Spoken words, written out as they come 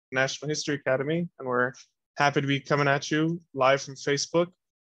National History Academy, and we're happy to be coming at you live from Facebook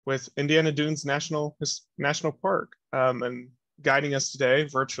with Indiana Dunes National Park. And guiding us today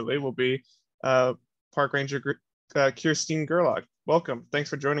virtually will be Park Ranger Kirstine Gerlach. Welcome. Thanks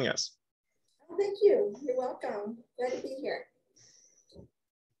for joining us. Oh, thank you. You're welcome. Glad to be here.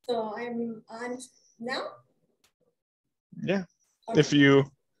 So I'm on now? Yeah. Okay. If you,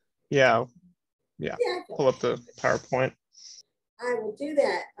 yeah, pull up the PowerPoint. I will do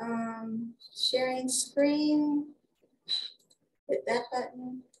that. Sharing screen. Hit that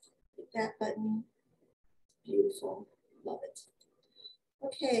button. Hit that button. Beautiful. Love it.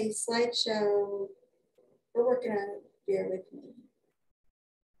 Okay, slideshow. We're working on it. Bear with me.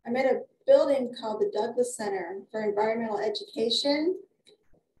 I'm at a building called the Douglas Center for Environmental Education,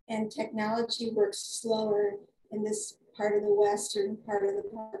 and technology works slower in this part of the western part of the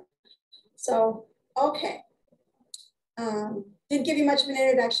park. So, okay. Didn't give you much of an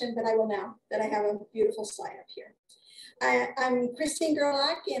introduction, but I will now that I have a beautiful slide up here. I'm Kirstine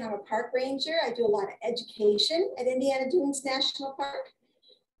Gerlach, and I'm a park ranger. I do a lot of education at Indiana Dunes National Park.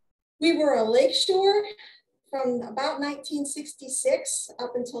 We were a lakeshore from about 1966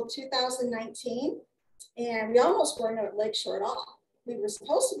 up until 2019, and we almost weren't a lakeshore at all. We were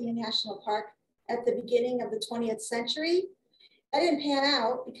supposed to be a national park at the beginning of the 20th century. That didn't pan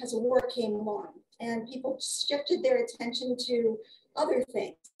out because a war came along and people shifted their attention to other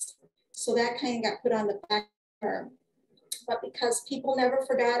things. So that kind of got put on the back burner. But because people never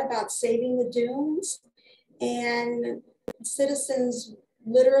forgot about saving the dunes, and citizens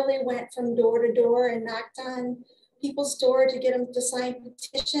literally went from door to door and knocked on people's door to get them to sign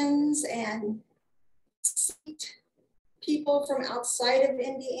petitions and seat people from outside of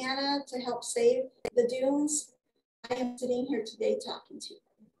Indiana to help save the dunes, I am sitting here today talking to you.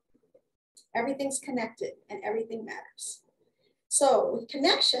 Everything's connected and everything matters. So with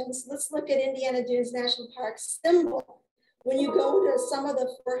connections, let's look at Indiana Dunes National Park's symbol. When you go to some of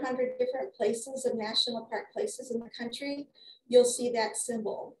the 400 different places of national park places in the country, you'll see that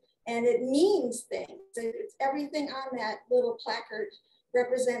symbol. And it means things. It's everything on that little placard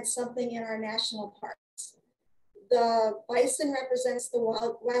represents something in our national parks. The bison represents the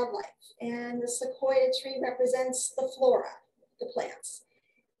wildlife, and the sequoia tree represents the flora, the plants.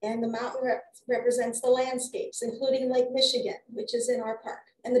 And the mountain represents the landscapes, including Lake Michigan, which is in our park,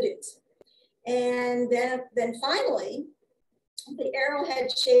 and the dunes. And then finally, the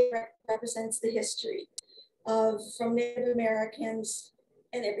arrowhead shape represents the history from Native Americans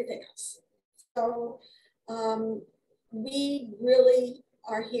and everything else. So we really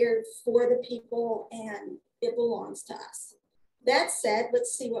are here for the people, and it belongs to us. That said,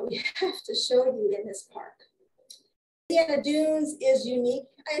 let's see what we have to show you in this park. Indiana Dunes is unique.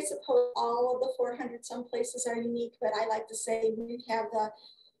 I suppose all of the 400 some places are unique, but I like to say we have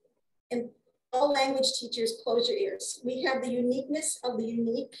and all language teachers, close your ears. We have the uniqueness of the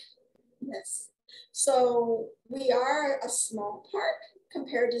uniqueness. So we are a small park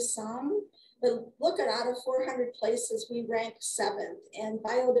compared to some, but look at out of 400 places, we rank 7th in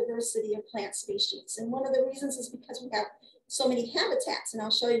biodiversity of plant species. And one of the reasons is because we have so many habitats, and I'll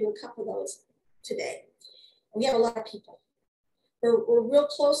show you a couple of those today. We have a lot of people. We're real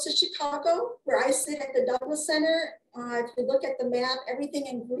close to Chicago, where I sit at the Douglas Center. If you look at the map, everything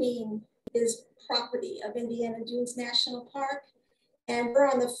in green is property of Indiana Dunes National Park. And we're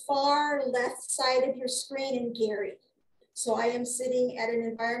on the far left side of your screen in Gary. So I am sitting at an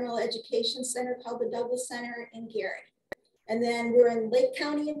environmental education center called the Douglas Center in Gary. And then we're in Lake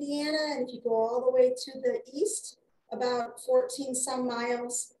County, Indiana. And if you go all the way to the east, about 14 some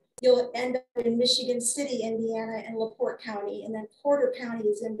miles, you'll end up in Michigan City, Indiana, and LaPorte County. And then Porter County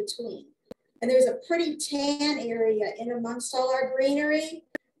is in between. And there's a pretty tan area in amongst all our greenery.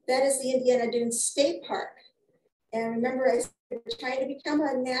 That is the Indiana Dunes State Park. And remember, I said we're trying to become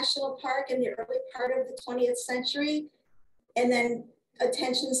a national park in the early part of the 20th century. And then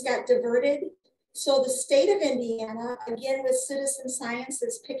attentions got diverted. So the state of Indiana, again with citizen science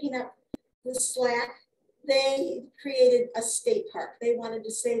is picking up the slack, they created a state park. They wanted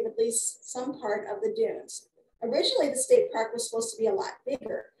to save at least some part of the dunes. Originally the state park was supposed to be a lot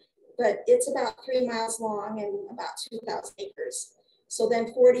bigger, but it's about 3 miles long and about 2,000 acres. So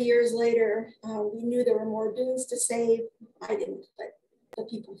then 40 years later, we knew there were more dunes to save. I didn't, but the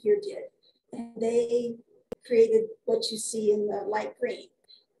people here did. And they created what you see in the light green.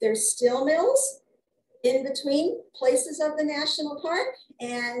 There's still mills in between places of the national park,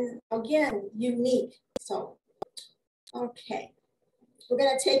 and again, unique. So, okay. We're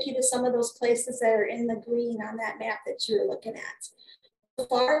gonna take you to some of those places that are in the green on that map that you're looking at. The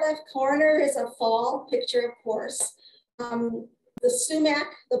far left corner is a fall picture, of course. the sumac,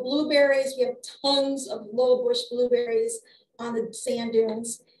 the blueberries. We have tons of low bush blueberries on the sand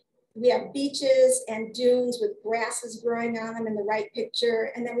dunes. We have beaches and dunes with grasses growing on them in the right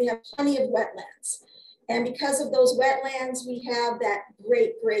picture. And then we have plenty of wetlands. And because of those wetlands, we have that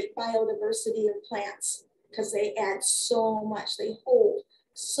great, great biodiversity of plants because they add so much. They hold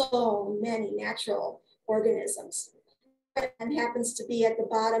so many natural organisms. And happens to be at the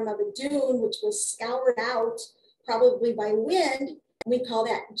bottom of a dune, which was scoured out probably by wind. We call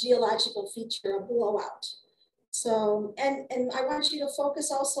that geological feature a blowout. So, and I want you to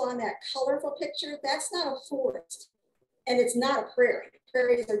focus also on that colorful picture. That's not a forest and it's not a prairie.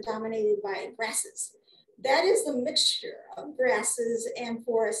 Prairies are dominated by grasses. That is the mixture of grasses and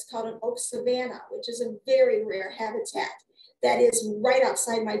forests called an oak savanna, which is a very rare habitat that is right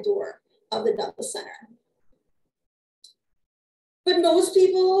outside my door of the Douglas Center. But most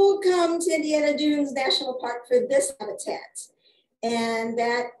people come to Indiana Dunes National Park for this habitat. And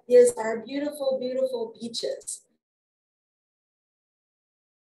that is our beautiful, beautiful beaches.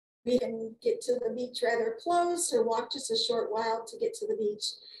 We can get to the beach rather close or walk just a short while to get to the beach.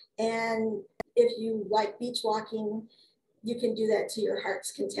 And if you like beach walking, you can do that to your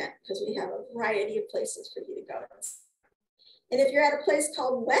heart's content because we have a variety of places for you to go. And if you're at a place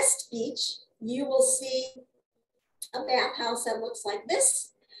called West Beach, you will see a bathhouse that looks like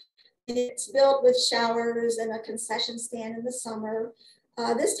this. And it's built with showers and a concession stand in the summer.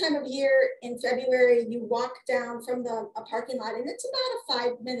 This time of year in February, you walk down from a parking lot and it's about a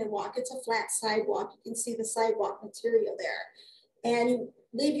 5-minute walk. It's a flat sidewalk. You can see the sidewalk material there. And you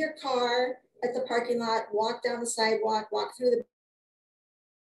leave your car at the parking lot, walk down the sidewalk, walk through the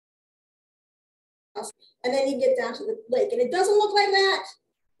house, and then you get down to the lake. And it doesn't look like that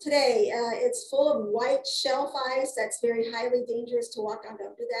today. It's full of white shelf ice. That's very highly dangerous to walk on.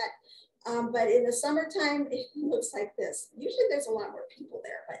 Don't do that. But in the summertime, it looks like this. Usually there's a lot more people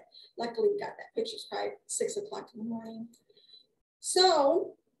there, but luckily we got that picture's probably 6 o'clock in the morning.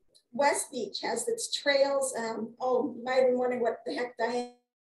 So West Beach has its trails. Oh, you might have been wondering what the heck Diane.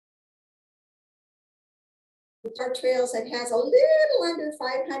 Park trails that has a little under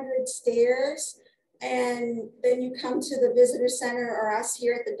 500 stairs. And then you come to the visitor center, or us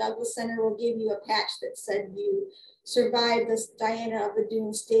here at the Douglas Center will give you a patch that said you survived this Diana of the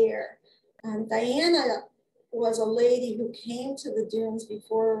Dunes dare. Diana was a lady who came to the dunes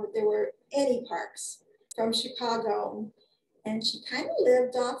before there were any parks from Chicago. And she kind of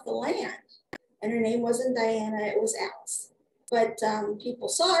lived off the land. And her name wasn't Diana, it was Alice. But people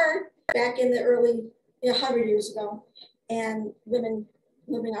saw her back in the early 100 years ago, and women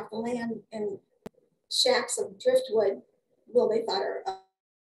living off the land and shacks of driftwood. Well, they thought her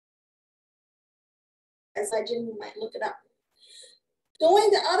as legend. You might look it up. Going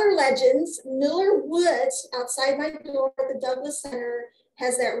to other legends, Miller Woods outside my door at the Douglas Center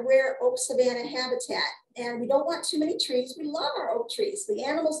has that rare oak savanna habitat. And we don't want too many trees. We love our oak trees. The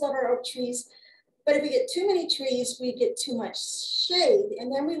animals love our oak trees. But if we get too many trees, we get too much shade,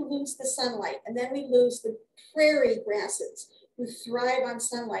 and then we lose the sunlight, and then we lose the prairie grasses who thrive on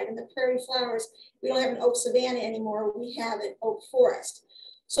sunlight, and the prairie flowers. We don't have an oak savanna anymore. We have an oak forest.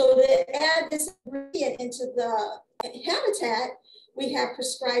 So to add this ingredient into the habitat, we have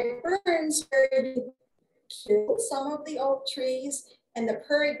prescribed burns where you kill some of the oak trees, and the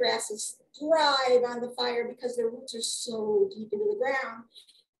prairie grasses thrive on the fire because their roots are so deep into the ground.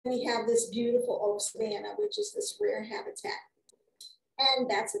 We have this beautiful oak savanna, which is this rare habitat. And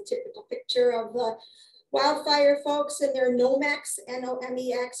that's a typical picture of the wildfire folks in their Nomex,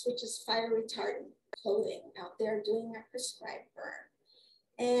 N-O-M-E-X, which is fire retardant clothing out there doing a prescribed burn.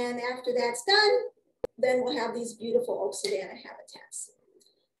 And after that's done, then we'll have these beautiful oak savanna habitats.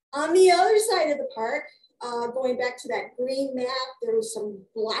 On the other side of the park, going back to that green map, there was some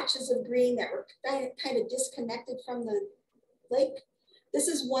blotches of green that were kind of disconnected from the lake. This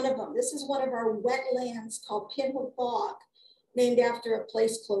is one of them. This is one of our wetlands called Pinhook Bog, named after a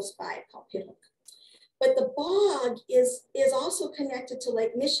place close by called Pinhook. But the bog is also connected to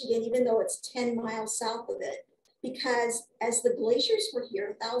Lake Michigan, even though it's 10 miles south of it, because as the glaciers were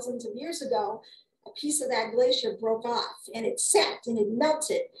here thousands of years ago, a piece of that glacier broke off and it sapped and it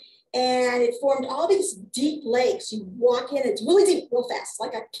melted. And it formed all these deep lakes. You walk in, it's really deep, real fast,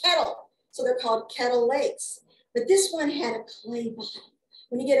 like a kettle. So they're called kettle lakes. But this one had a clay bottom.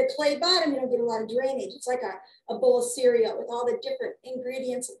 When you get a clay bottom, you don't get a lot of drainage. It's like a bowl of cereal with all the different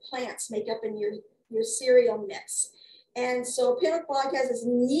ingredients of plants make up in your cereal mix. And so Pinhook Bog has this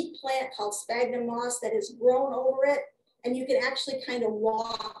neat plant called sphagnum moss that has grown over it. And you can actually kind of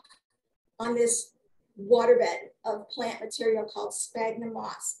walk on this waterbed of plant material called sphagnum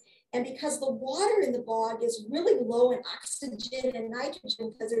moss. And because the water in the bog is really low in oxygen and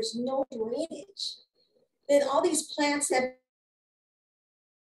nitrogen because there's no drainage, then all these plants have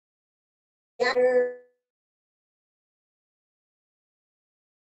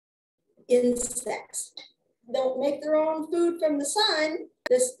insects. Don't make their own food from the sun.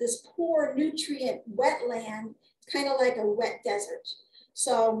 This poor nutrient wetland, it's kind of like a wet desert.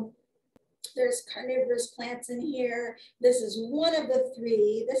 So there's carnivorous plants in here. This is one of the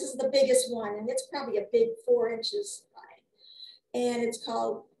three. This is the biggest one, and it's probably a big 4 inches high. And it's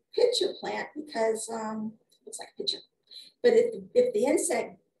called pitcher plant because looks like a pitcher. But if the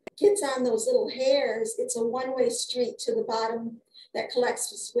insect gets on those little hairs, it's a one-way street to the bottom that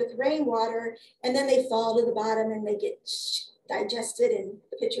collects with rainwater, and then they fall to the bottom and they get digested and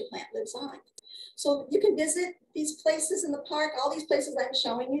the pitcher plant lives on. So you can visit these places in the park, all these places I'm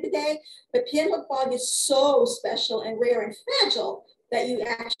showing you today, but Pinhook Bog is so special and rare and fragile that you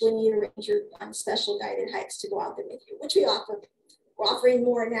actually need a ranger on special guided hikes to go out there with you, which we offer. We're offering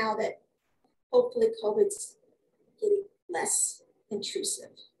more now that hopefully COVID's getting less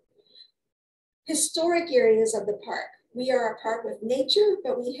intrusive. Historic areas of the park. We are a park with nature,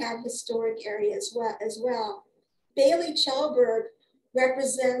 but we have historic areas as well. Bailly Chellberg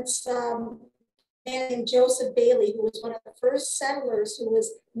represents a man named Joseph Bailly, who was one of the first settlers who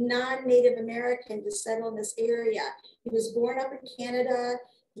was non-Native American to settle in this area. He was born up in Canada.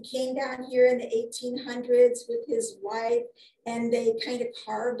 He came down here in the 1800s with his wife, and they kind of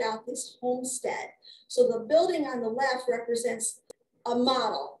carved out this homestead. So the building on the left represents a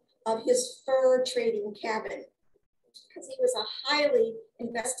model of his fur trading cabin, because he was a highly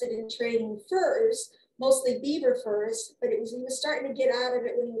invested in trading furs, mostly beaver furs, but he was starting to get out of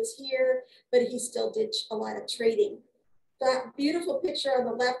it when he was here, but he still did a lot of trading. That beautiful picture on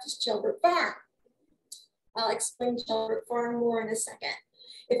the left is Chellberg Farm. I'll explain Chellberg Farm more in a second.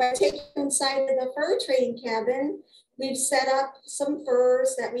 If I take you inside of the fur trading cabin, we've set up some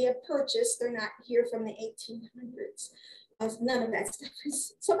furs that we have purchased. They're not here from the 1800s. None of that stuff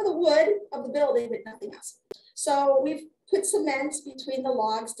is some of the wood of the building, but nothing else. So we've put cement between the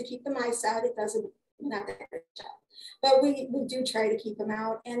logs to keep the mice out. It doesn't, not that good job, but we do try to keep them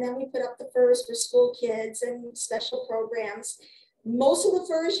out. And then we put up the furs for school kids and special programs. Most of the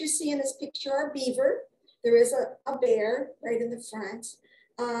furs you see in this picture are beaver. There is a bear right in the front.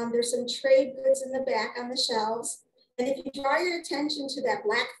 There's some trade goods in the back on the shelves. And if you draw your attention to that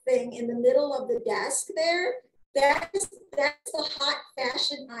black thing in the middle of the desk there, that's the hot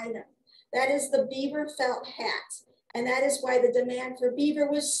fashion item. That is the beaver felt hat. And that is why the demand for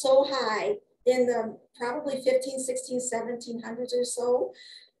beaver was so high in the probably 15, 16, 1700s or so.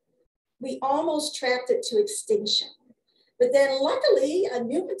 We almost tracked it to extinction. But then luckily a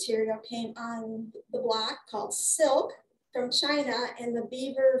new material came on the block called silk from China, and the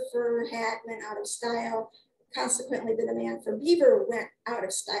beaver fur hat went out of style. Consequently, the demand for beaver went out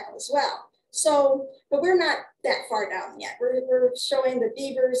of style as well. So, but we're not that far down yet. We're showing the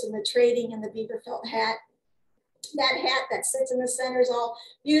beavers and the trading and the beaver felt hat. That hat that sits in the center is all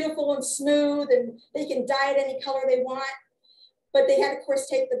beautiful and smooth, and they can dye it any color they want. But they had, of course,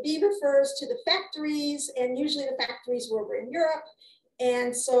 take the beaver furs to the factories, and usually the factories were over in Europe.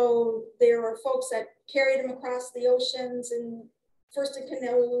 And so there were folks that carried them across the oceans, and first in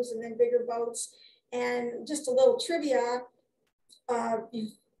canoes and then bigger boats. And just a little trivia, if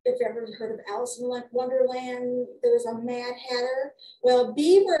you've ever heard of Alice in Wonderland, there was a Mad Hatter. Well,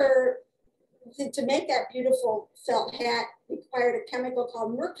 beaver, to make that beautiful felt hat, required a chemical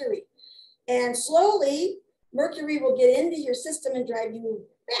called mercury. And slowly, mercury will get into your system and drive you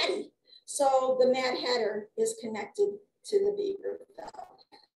batty. So the Mad Hatter is connected to the beaver felt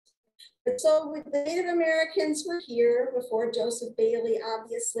hat. But so the Native Americans were here before Joseph Bailly,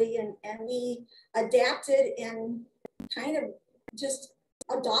 obviously, and we adapted and kind of just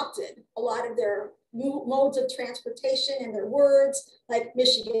adopted a lot of their modes of transportation and their words, like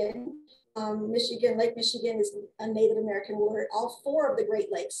Michigan. Lake Michigan is a Native American word. All 4 of the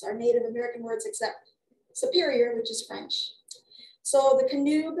Great Lakes are Native American words except Superior, which is French. So the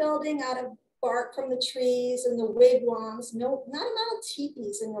canoe building out of bark from the trees and the wigwams, not a lot of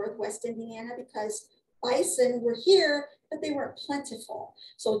teepees in Northwest Indiana because bison were here, but they weren't plentiful.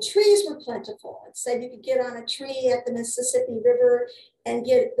 So trees were plentiful. It said you could get on a tree at the Mississippi River and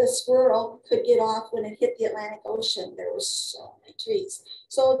the squirrel could get off when it hit the Atlantic Ocean. There were so many trees.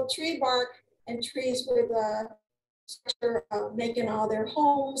 So tree bark and trees were the structure of making all their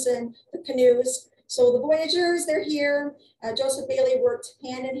homes and the canoes. So the voyageurs, they're here. Joseph Bailly worked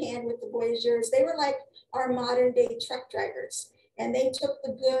hand in hand with the voyageurs. They were like our modern day truck drivers. And they took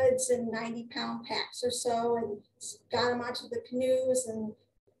the goods in 90-pound packs or so and got them onto the canoes and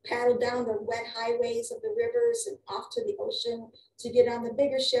paddle down the wet highways of the rivers and off to the ocean to get on the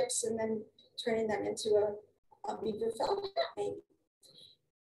bigger ships and then turning them into a beaver felt hat maybe.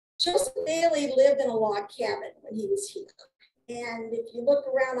 Joseph Bailly lived in a log cabin when he was here. And if you look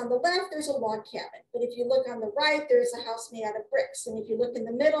around on the left, there's a log cabin. But if you look on the right, there's a house made out of bricks. And if you look in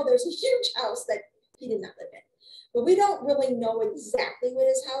the middle, there's a huge house that he did not live in. But we don't really know exactly what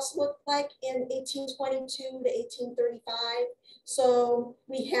his house looked like in 1822 to 1835. So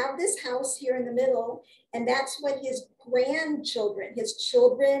we have this house here in the middle, and that's what his grandchildren, his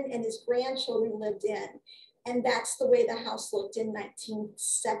children and his grandchildren lived in. And that's the way the house looked in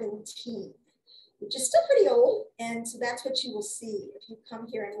 1917, which is still pretty old. And so that's what you will see if you come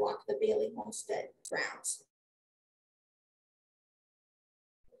here and walk the Bailly Homestead grounds.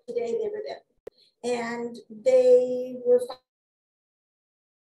 Today they were there. And they were,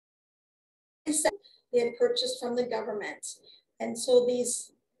 they had purchased from the government. And so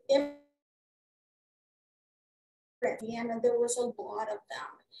these immigrants, and there was a lot of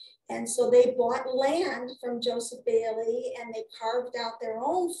them. And so they bought land from Joseph Bailly and they carved out their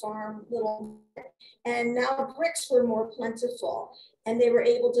own farm, and now bricks were more plentiful. And they were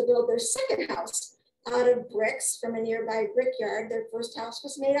able to build their second house out of bricks from a nearby brickyard. Their first house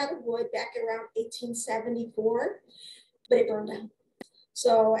was made out of wood back around 1874, but it burned down.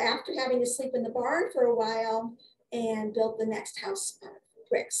 So after having to sleep in the barn for a while, and built the next house out of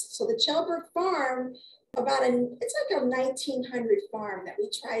bricks. So the Chellberg Farm, it's like a 1900 farm that we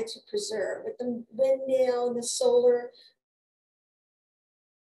try to preserve with the windmill and the solar,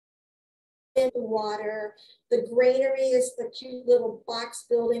 the water. The granary is the cute little box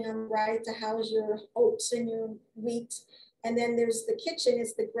building on the right to house your oats and your wheat. And then there's the kitchen,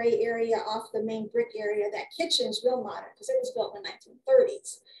 is the gray area off the main brick area. That kitchen is real modern because it was built in the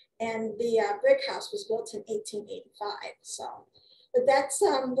 1930s. And the brick house was built in 1885. So, but that's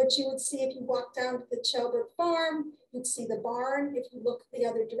what you would see if you walk down to the Chellberg Farm. You'd see the barn if you look the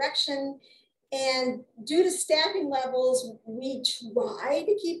other direction. And due to staffing levels, we try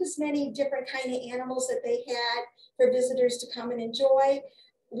to keep as many different kind of animals that they had for visitors to come and enjoy.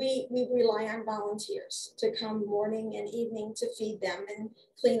 We rely on volunteers to come morning and evening to feed them and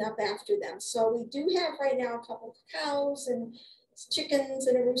clean up after them. So we do have right now a couple of cows and chickens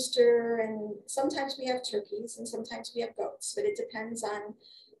and a rooster, and sometimes we have turkeys and sometimes we have goats, but it depends on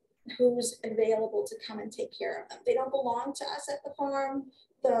who's available to come and take care of them. They don't belong to us at the farm.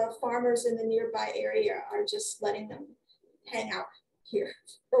 The farmers in the nearby area are just letting them hang out here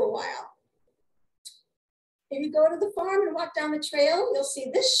for a while. If you go to the farm and walk down the trail, you'll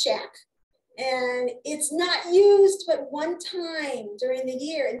see this shack. And it's not used but one time during the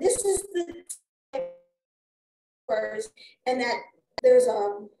year. And this is the and that there's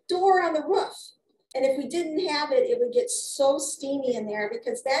a door on the roof. And if we didn't have it, it would get so steamy in there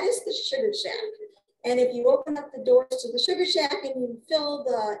because that is the sugar shack. And if you open up the doors to the sugar shack and you fill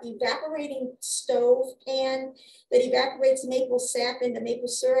the evaporating stove pan that evaporates maple sap into maple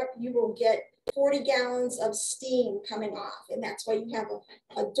syrup, you will get 40 gallons of steam coming off. And that's why you have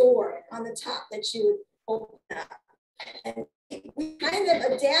a door on the top that you would open up. And we kind of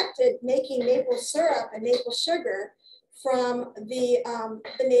adapted making maple syrup and maple sugar from the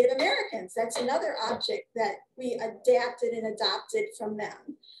Native Americans. That's another object that we adapted and adopted from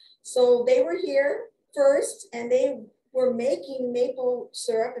them. So they were here first and they were making maple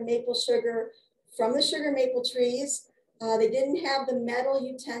syrup and maple sugar from the sugar maple trees. They didn't have the metal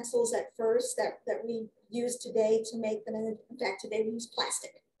utensils at first that we use today to make them. And in fact, today we use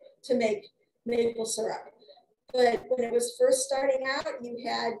plastic to make maple syrup. But when it was first starting out, you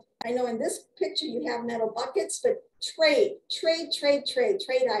had, I know in this picture you have metal buckets, but trade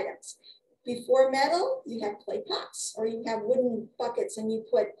items. Before metal, you have clay pots or you have wooden buckets and you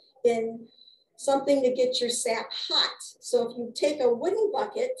put in something to get your sap hot. So if you take a wooden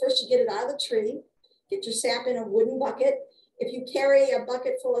bucket, first you get it out of the tree, get your sap in a wooden bucket. If you carry a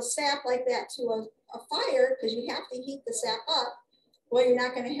bucket full of sap like that to a fire, because you have to heat the sap up, well, you're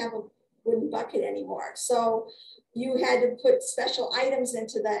not going to have a wooden bucket anymore. So you had to put special items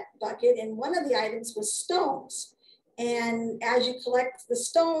into that bucket. And one of the items was stones. And as you collect the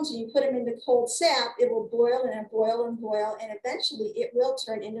stones and you put them into cold sap, it will boil and boil and boil. And eventually it will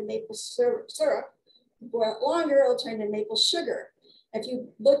turn into maple syrup. Boil it longer, it'll turn into maple sugar. If you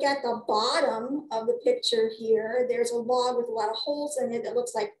look at the bottom of the picture here, there's a log with a lot of holes in it that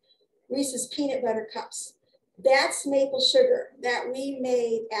looks like Reese's peanut butter cups. That's maple sugar that we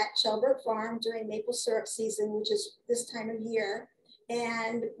made at Chellberg Farm during maple syrup season, which is this time of year.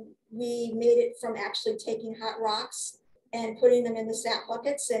 And we made it from actually taking hot rocks and putting them in the sap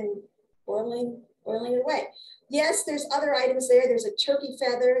buckets and boiling boiling it away. Yes, there's other items there. There's a turkey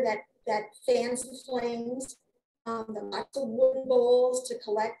feather that fans the flames. Lots of wooden bowls to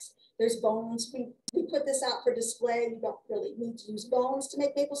collect. There's bones. We put this out for display. You don't really need to use bones to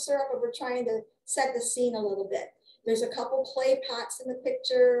make maple syrup, but we're trying to set the scene a little bit. There's a couple clay pots in the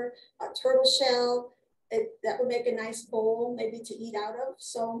picture, a turtle shell. That would make a nice bowl, maybe to eat out of.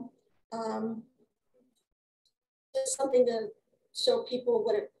 So just something to show people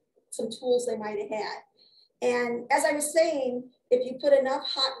some tools they might have had. And as I was saying, if you put enough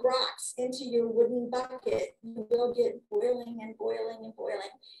hot rocks into your wooden bucket, you will get boiling and boiling and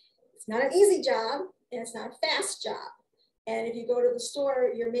boiling. It's not an easy job, and it's not a fast job. And if you go to the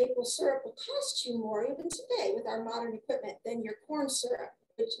store, your maple syrup will cost you more, even today with our modern equipment, than your corn syrup,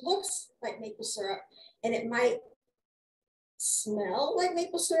 which looks like maple syrup, and it might smell like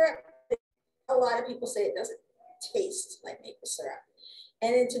maple syrup. A lot of people say it doesn't taste like maple syrup.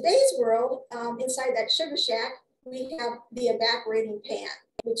 And in today's world, inside that sugar shack, we have the evaporating pan,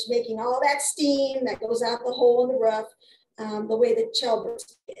 which making all that steam that goes out the hole in the roof, the way that Chellberg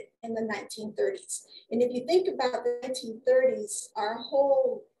did in the 1930s. And if you think about the 1930s, our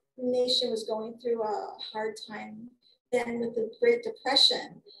whole nation was going through a hard time. Then with the Great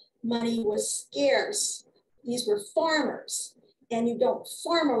Depression, money was scarce. These were farmers, and you don't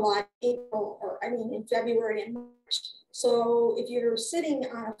farm a lot in February and March. So if you're sitting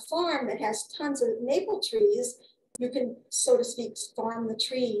on a farm that has tons of maple trees, you can, so to speak, farm the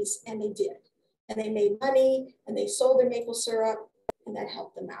trees, and they did. And they made money, and they sold their maple syrup, and that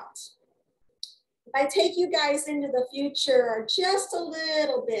helped them out. If I take you guys into the future just a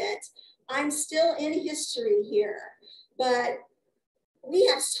little bit, I'm still in history here, but we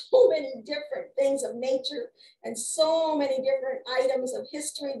have so many different things of nature and so many different items of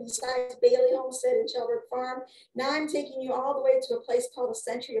history besides Bailly Homestead and Chellberg Farm. Now I'm taking you all the way to a place called a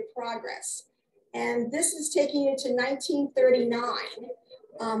Century of Progress. And this is taking you to 1939.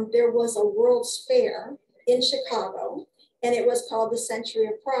 There was a World's Fair in Chicago, and it was called the Century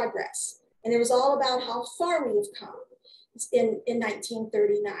of Progress. And it was all about how far we've come in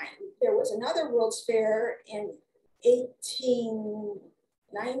 1939. There was another World's Fair in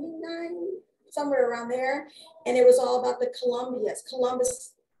 1899, somewhere around there. And it was all about the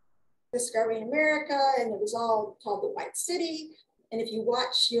Columbus discovering America, and it was all called the White City. And if you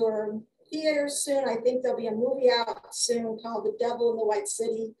watch your theaters soon, I think there'll be a movie out soon called The Devil in the White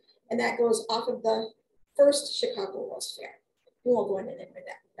City. And that goes off of the first Chicago World's Fair. We won't go into that,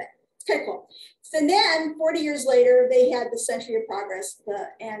 but it's kind of cool. So then 40 years later, they had the Century of Progress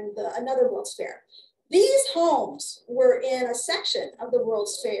another World's Fair. These homes were in a section of the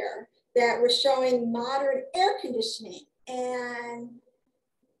World's Fair that were showing modern air conditioning and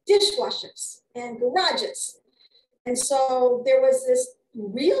dishwashers and garages. And so there was this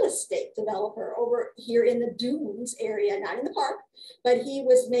real estate developer over here in the Dunes area, not in the park, but he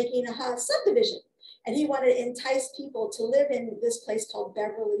was making a subdivision. And he wanted to entice people to live in this place called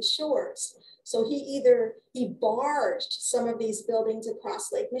Beverly Shores. So he barged some of these buildings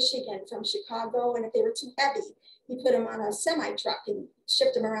across Lake Michigan from Chicago, and if they were too heavy, he put them on a semi-truck and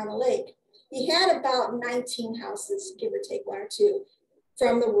shipped them around the lake. He had about 19 houses, give or take one or two,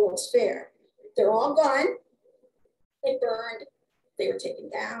 from the World's Fair. They're all gone. They burned. They were taken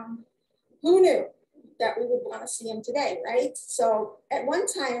down. Who knew that we would want to see them today, right? So at one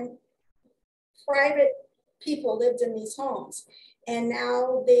time, private people lived in these homes, and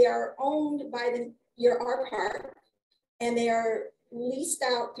now they are owned by our park, and they are leased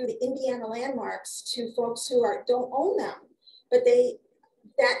out through the Indiana landmarks to folks who don't own them, but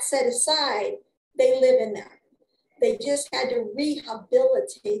that set aside, they live in them. They just had to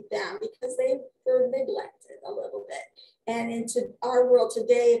rehabilitate them because they were neglected a little bit. And into our world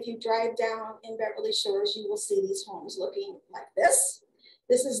today, if you drive down in Beverly Shores, you will see these homes looking like this.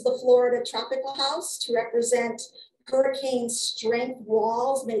 This is the Florida Tropical House to represent hurricane strength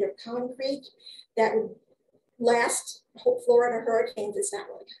walls made of concrete that would last Florida hurricanes. It's not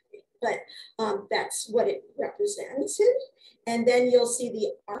really concrete, but that's what it represented. And then you'll see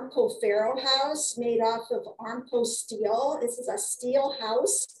the Armco Faro house made off of Armco steel. This is a steel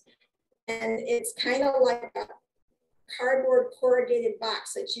house, and it's kind of like a cardboard corrugated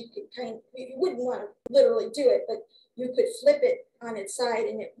box that you wouldn't want to literally do it, but you could flip it on its side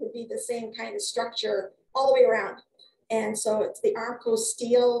and it would be the same kind of structure all the way around. And so it's the Armco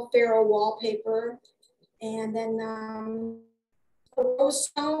steel Faro wallpaper. And then rose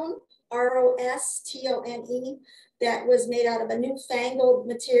stone, R-O-S-T-O-N-E, that was made out of a newfangled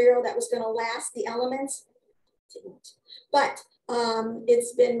material that was going to last the elements. Didn't. But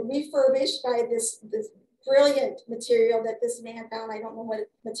it's been refurbished by this brilliant material that this man found. I don't know what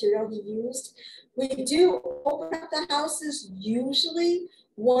material he used. We do open up the houses usually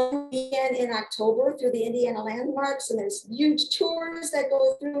one weekend in October through the Indiana landmarks, and there's huge tours that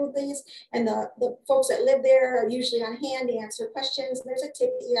go through these, and the folks that live there are usually on hand to answer questions. There's a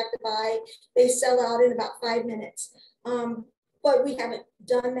ticket you have to buy. They sell out in about 5 minutes. But we haven't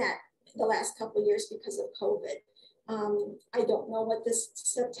done that the last couple of years because of COVID. I don't know what this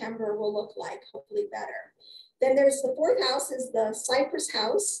September will look like, hopefully better. Then there's the fourth house is the cypress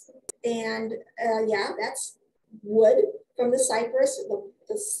house. And yeah, that's wood from the cypress,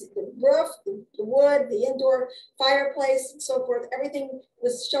 the roof, the wood, the indoor fireplace, and so forth. Everything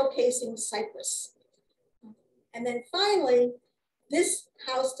was showcasing cypress. And then finally, this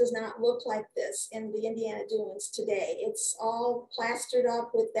house does not look like this in the Indiana Dunes today. It's all plastered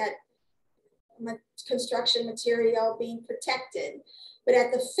up with that construction material being protected. But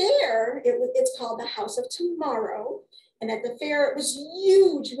at the fair, it's called the House of Tomorrow. And at the fair, it was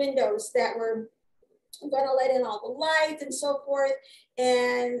huge windows that were going to let in all the light and so forth.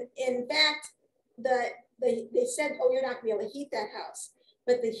 And in fact, they said, oh, you're not going to be able to heat that house.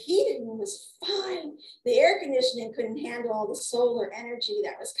 But the heating was fine. The air conditioning couldn't handle all the solar energy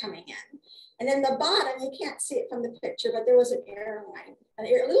that was coming in. And then the bottom, you can't see it from the picture, but there was an airline, a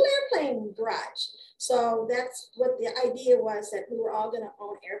little airplane garage. So that's what the idea was, that we were all going to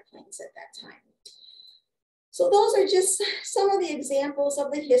own airplanes at that time. So those are just some of the examples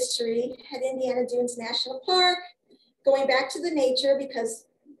of the history at Indiana Dunes National Park, going back to the nature, because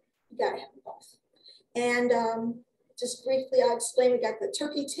you got to have them both. And just briefly, I'll explain, we got the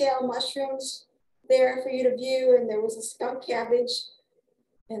turkey tail mushrooms there for you to view, and there was a skunk cabbage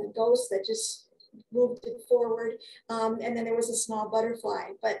and a ghost that just moved it forward. And then there was a small butterfly.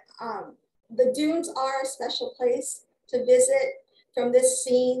 But the dunes are a special place to visit. From this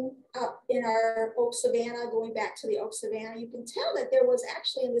scene up in our Oak Savanna, going back to the Oak Savanna, you can tell that there was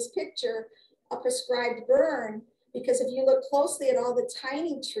actually in this picture a prescribed burn, because if you look closely at all the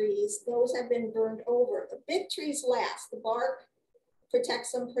tiny trees, those have been burned over. The big trees last, the bark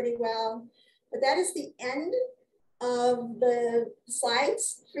protects them pretty well. But that is the end of the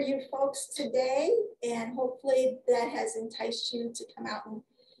slides for you folks today. And hopefully that has enticed you to come out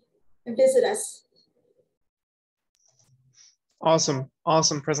and visit us.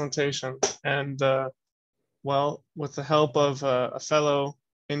 Awesome presentation. And well, with the help of a fellow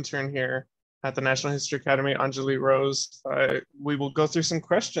intern here at the National History Academy, Anjali Rose, we will go through some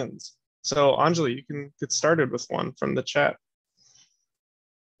questions. So Anjali, you can get started with one from the chat.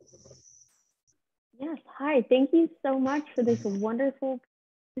 Yes, hi, thank you so much for this wonderful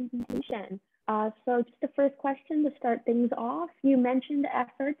presentation. So just the first question to start things off, you mentioned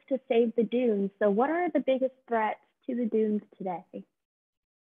efforts to save the dunes. So what are the biggest threats to the dunes today?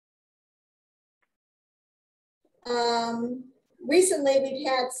 Recently, we've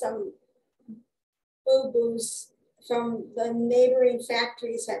had some boo-boos from the neighboring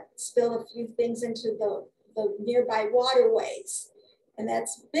factories that spill a few things into the nearby waterways. And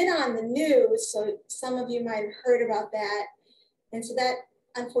that's been on the news, so some of you might have heard about that. And so that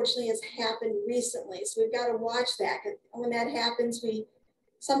unfortunately has happened recently. So we've got to watch that. When that happens, we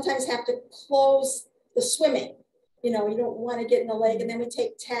sometimes have to close the swimming. You know, you don't want to get in the lake, and then we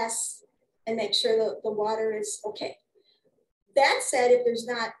take tests and make sure that the water is okay. That said, if there's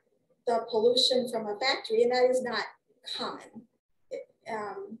not the pollution from a factory, and that is not common,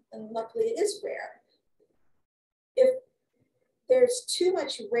 and luckily it is rare. If there's too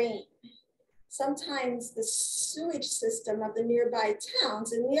much rain, sometimes the sewage system of the nearby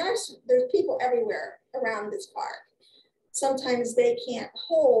towns, and there's people everywhere around this park, sometimes they can't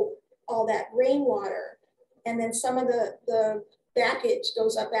hold all that rainwater. And then some of the backage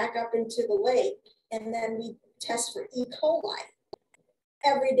goes back up into the lake, and then we test for E. coli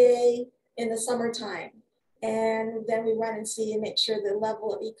every day in the summertime. And then we run and see and make sure the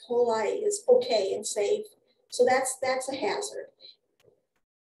level of E. coli is okay and safe. So that's a hazard.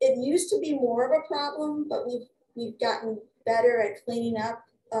 It used to be more of a problem, but we've gotten better at cleaning up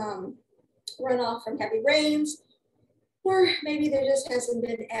runoff from heavy rains. Or maybe there just hasn't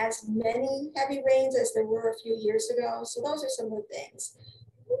been as many heavy rains as there were a few years ago. So those are some of the things.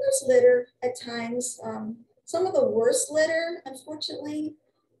 Well, there's litter at times. Some of the worst litter, unfortunately,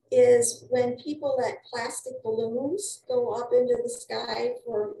 is when people let plastic balloons go up into the sky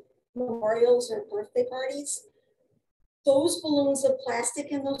for memorials or birthday parties. Those balloons of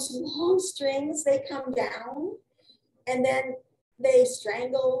plastic and those long strings, they come down, and then they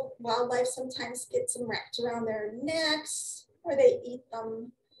strangle wildlife, sometimes gets them wrapped around their necks, or they eat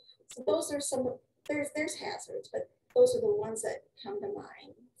them. So those are some, there's hazards, but those are the ones that come to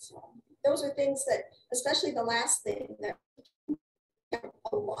mind. So those are things that, especially the last thing, that we have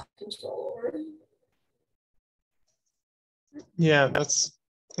a lot of control over. Yeah, that's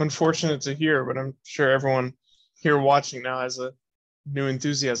unfortunate to hear, but I'm sure everyone here watching now has a new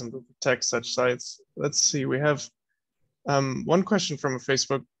enthusiasm to protect such sites. Let's see, we have one question from a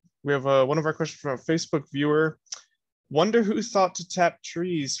Facebook. We have one of our questions from a Facebook viewer. Wonder who thought to tap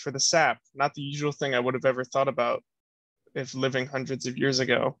trees for the sap? Not the usual thing I would have ever thought about if living hundreds of years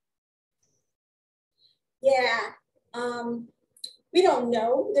ago. Yeah, we don't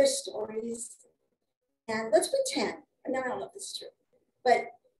know their stories. And let's pretend, and I don't know if this is true, but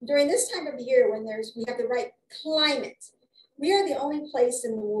during this time of the year when we have the right climate, we are the only place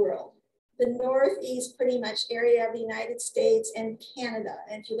in the world, the Northeast pretty much area of the United States and Canada.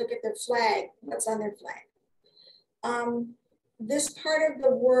 And if you look at their flag, what's on their flag? This part of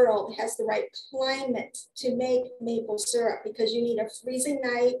the world has the right climate to make maple syrup because you need a freezing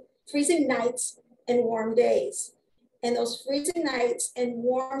nights and warm days. And those freezing nights and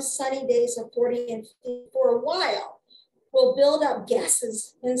warm sunny days of 40 and 50 for a while will build up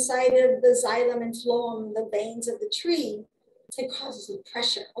gases inside of the xylem and phloem, the veins of the tree. It causes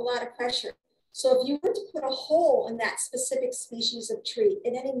pressure, a lot of pressure. So if you were to put a hole in that specific species of tree,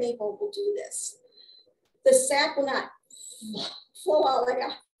 and any maple will do this, the sap will not flow out like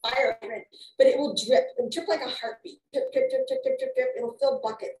a fire hydrant, but it will drip. It will drip like a heartbeat. Drip, drip, drip, drip, drip, drip, drip. It'll fill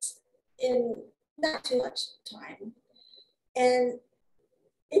buckets in not too much time. And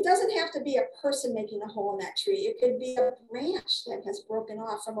it doesn't have to be a person making a hole in that tree. It could be a branch that has broken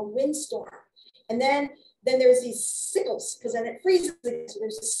off from a windstorm. And then there's these sickles, because then it freezes. So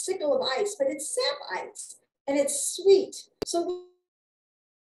there's a sickle of ice, but it's sap ice, and it's sweet. So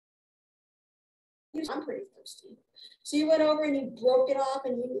I'm pretty thirsty. So you went over and you broke it off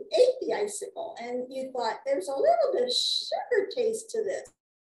and you ate the icicle, and you thought there's a little bit of sugar taste to this.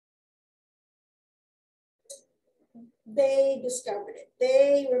 They discovered it.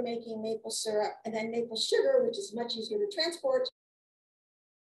 They were making maple syrup, and then maple sugar, which is much easier to transport,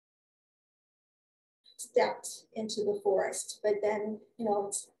 stepped into the forest. But then,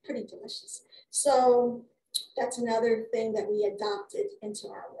 it's pretty delicious. So that's another thing that we adopted into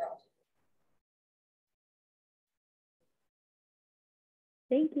our world.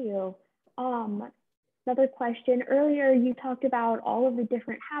 Thank you. Another question. Earlier, you talked about all of the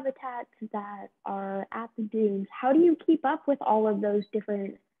different habitats that are at the dunes. How do you keep up with all of those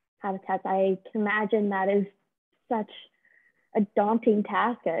different habitats? I can imagine that is such a daunting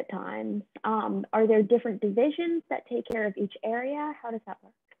task at times. Are there different divisions that take care of each area? How does that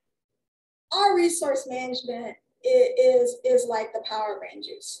work? Our resource management is like the Power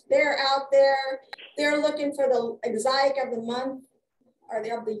Rangers. They're out there. They're looking for the exotic of the month or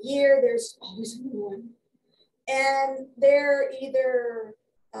of the year. There's always a new one. And they're either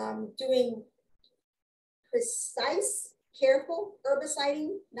doing precise, careful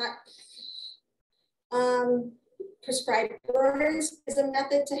herbiciding, not prescribed burns is a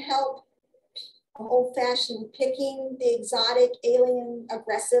method to help old-fashioned picking the exotic, alien,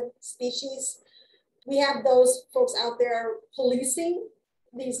 aggressive species. We have those folks out there policing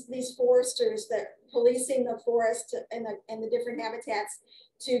these foresters that policing the forest and the different habitats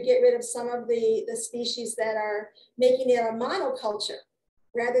to get rid of some of the species that are making it a monoculture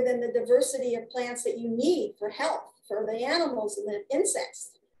rather than the diversity of plants that you need for health, for the animals and the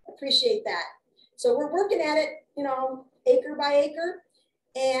insects. Appreciate that. So we're working at it, acre by acre.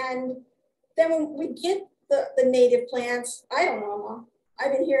 And then when we get the native plants, I don't know them all.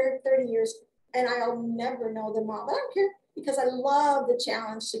 I've been here 30 years and I'll never know them all, but I don't care because I love the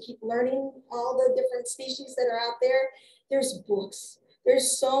challenge to keep learning all the different species that are out there. There's books.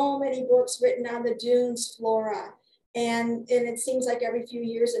 There's so many books written on the dunes flora. And it seems like every few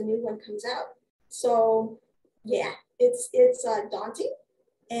years a new one comes out. So yeah, it's daunting.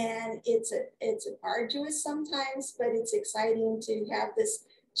 And it's arduous sometimes, but it's exciting to have this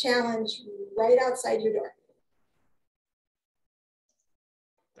challenge right outside your door.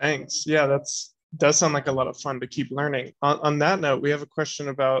 Thanks. Yeah, does sound like a lot of fun to keep learning. On that note, we have a question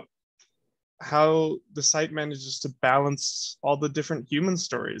about how the site manages to balance all the different human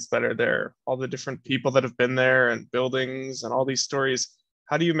stories that are there, all the different people that have been there and buildings and all these stories.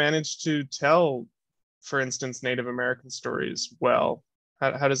 How do you manage to tell, for instance, Native American stories well?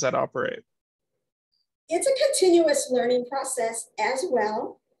 How does that operate? It's a continuous learning process as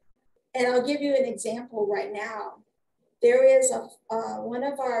well. And I'll give you an example right now. There is one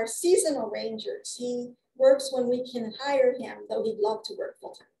of our seasonal rangers. He works when we can hire him, though he'd love to work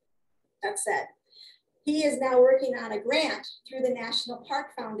full time. That said, he is now working on a grant through the National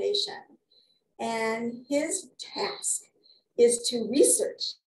Park Foundation. And his task is to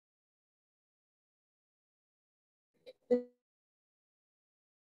research the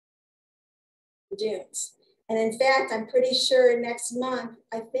dunes. And in fact, I'm pretty sure next month,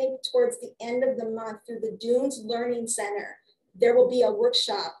 I think towards the end of the month through the Dunes Learning Center, there will be a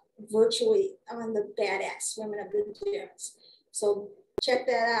workshop virtually on the badass women of the dunes. So check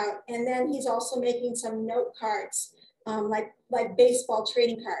that out. And then he's also making some note cards, like baseball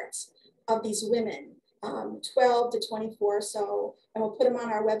trading cards of these women, 12 to 24. So, and we'll put them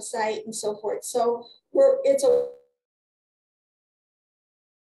on our website and so forth. So it's a,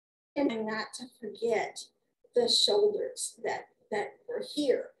 and not to forget the shoulders that are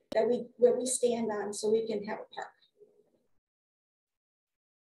here, that we stand on so we can have a park.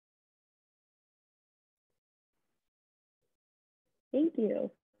 Thank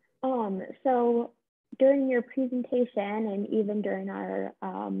you. So during your presentation and even during our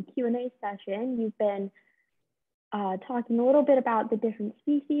Q&A session, you've been talking a little bit about the different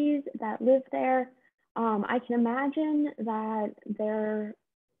species that live there. I can imagine that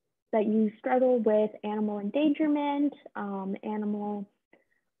that you struggle with animal endangerment,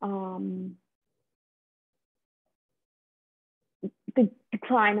 the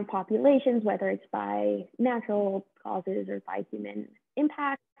decline of populations, whether it's by natural causes or by human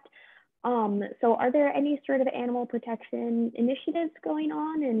impact. So are there any sort of animal protection initiatives going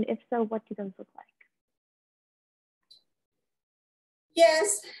on? And if so, what do those look like?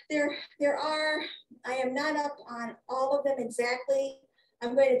 Yes, there are. I am not up on all of them exactly.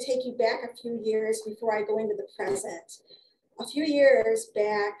 I'm going to take you back a few years before I go into the present. A few years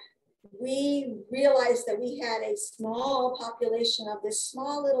back, we realized that we had a small population of this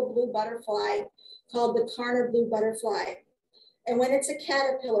small little blue butterfly called the Karner blue butterfly. And when it's a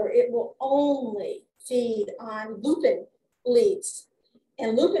caterpillar, it will only feed on lupin leaves.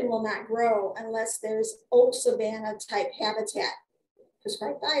 And lupin will not grow unless there's oak savanna type habitat,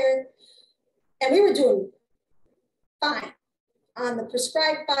 prescribed fire. And we were doing fine on the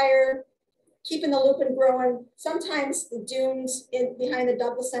prescribed fire, keeping the lupin growing. Sometimes the dunes behind the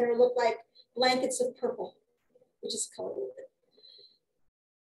Douglas Center look like blankets of purple, which is color lupin.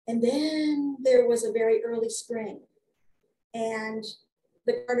 And then there was a very early spring and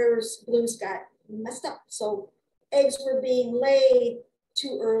the Karner's blues got messed up. So eggs were being laid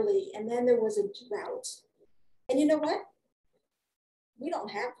too early. And then there was a drought. And you know what? We don't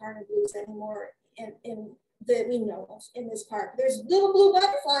have Karner blues anymore that we know of in this park. There's little blue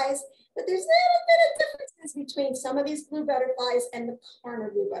butterflies, but there's a little bit of differences between some of these blue butterflies and the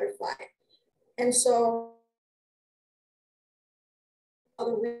Karner blue butterfly. And so,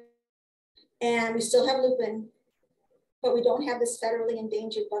 and we still have lupin, but we don't have this federally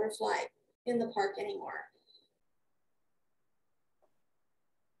endangered butterfly in the park anymore.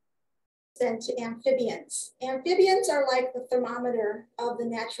 Then to amphibians. Amphibians are like the thermometer of the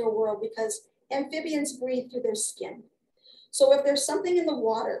natural world because amphibians breathe through their skin. So if there's something in the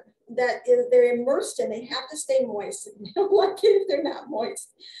water that they're immersed in, they have to stay moist. They don't like it if they're not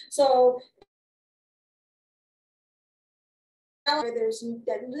moist. So there's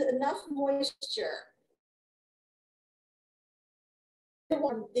enough moisture.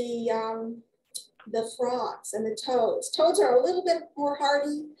 The frogs and the toads. Toads are a little bit more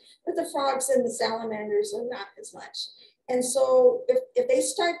hardy, but the frogs and the salamanders are not as much. And so if they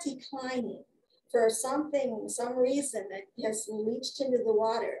start declining for some reason that has leached into the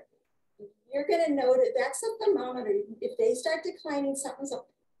water, you're going to know that that's a thermometer. If they start declining, something's up.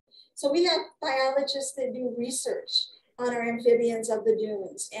 So we have biologists that do research on our amphibians of the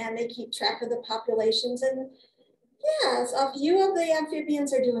dunes, and they keep track of the populations. And yes, a few of the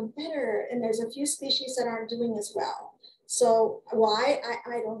amphibians are doing better, and there's a few species that aren't doing as well. So why?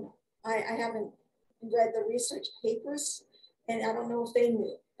 I don't know. I haven't read the research papers, and I don't know if they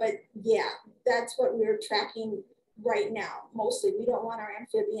knew. But yeah, that's what we're tracking right now. Mostly, we don't want our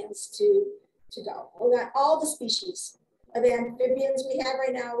amphibians to go. We got all the species of amphibians we have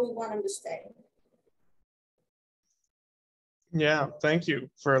right now. We want them to stay. Yeah, thank you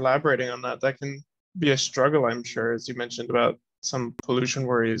for elaborating on that. That can be a struggle, I'm sure, as you mentioned about some pollution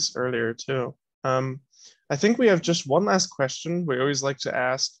worries earlier too. I think we have just one last question. We always like to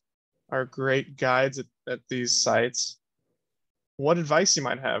ask our great guides at these sites what advice you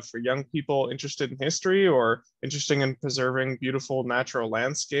might have for young people interested in history or interested in preserving beautiful natural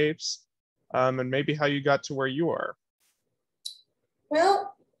landscapes, and maybe how you got to where you are.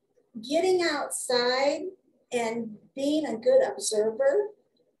 Well, getting outside and being a good observer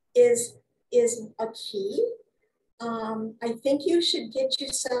is a key. I think you should get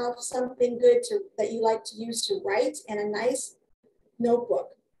yourself something good that you like to use to write and a nice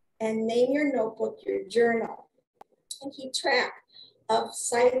notebook and name your notebook your journal, and keep track of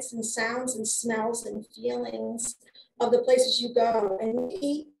sights and sounds and smells and feelings of the places you go. And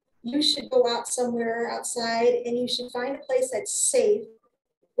maybe you should go out somewhere outside and you should find a place that's safe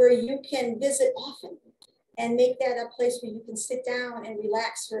where you can visit often, and make that a place where you can sit down and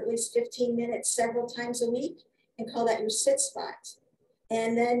relax for at least 15 minutes several times a week, and call that your sit spot.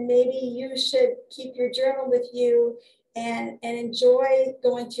 And then maybe you should keep your journal with you and enjoy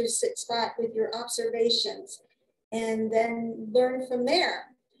going to your sit spot with your observations, and then learn from there.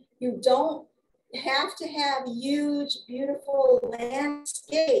 You don't have to have huge, beautiful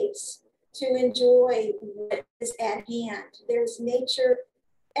landscapes to enjoy what is at hand. There's nature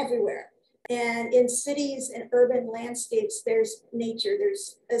everywhere. And in cities and urban landscapes, there's nature,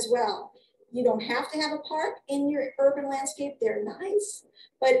 there's as well. You don't have to have a park in your urban landscape, they're nice.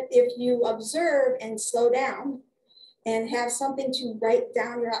 But if you observe and slow down and have something to write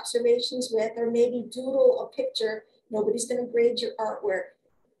down your observations with, or maybe doodle a picture, nobody's gonna grade your artwork.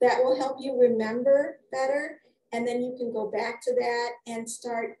 That will help you remember better. And then you can go back to that and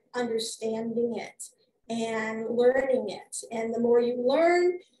start understanding it and learning it. And the more you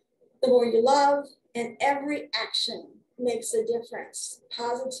learn, the more you love, and every action makes a difference,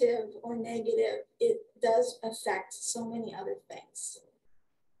 positive or negative. It does affect so many other things.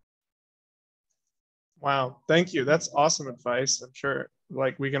 Wow, thank you. That's awesome advice. I'm sure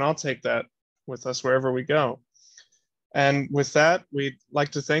like we can all take that with us wherever we go. And with that, we'd like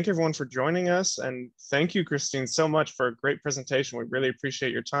to thank everyone for joining us, and thank you, Christine, so much for a great presentation. We really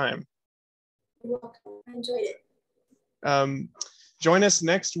appreciate your time. You're welcome. I enjoyed it. Join us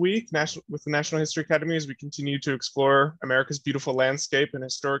next week with the National History Academy as we continue to explore America's beautiful landscape and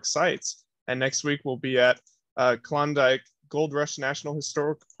historic sites. And next week we'll be at Klondike Gold Rush National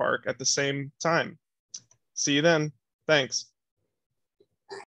Historic Park at the same time. See you then. Thanks.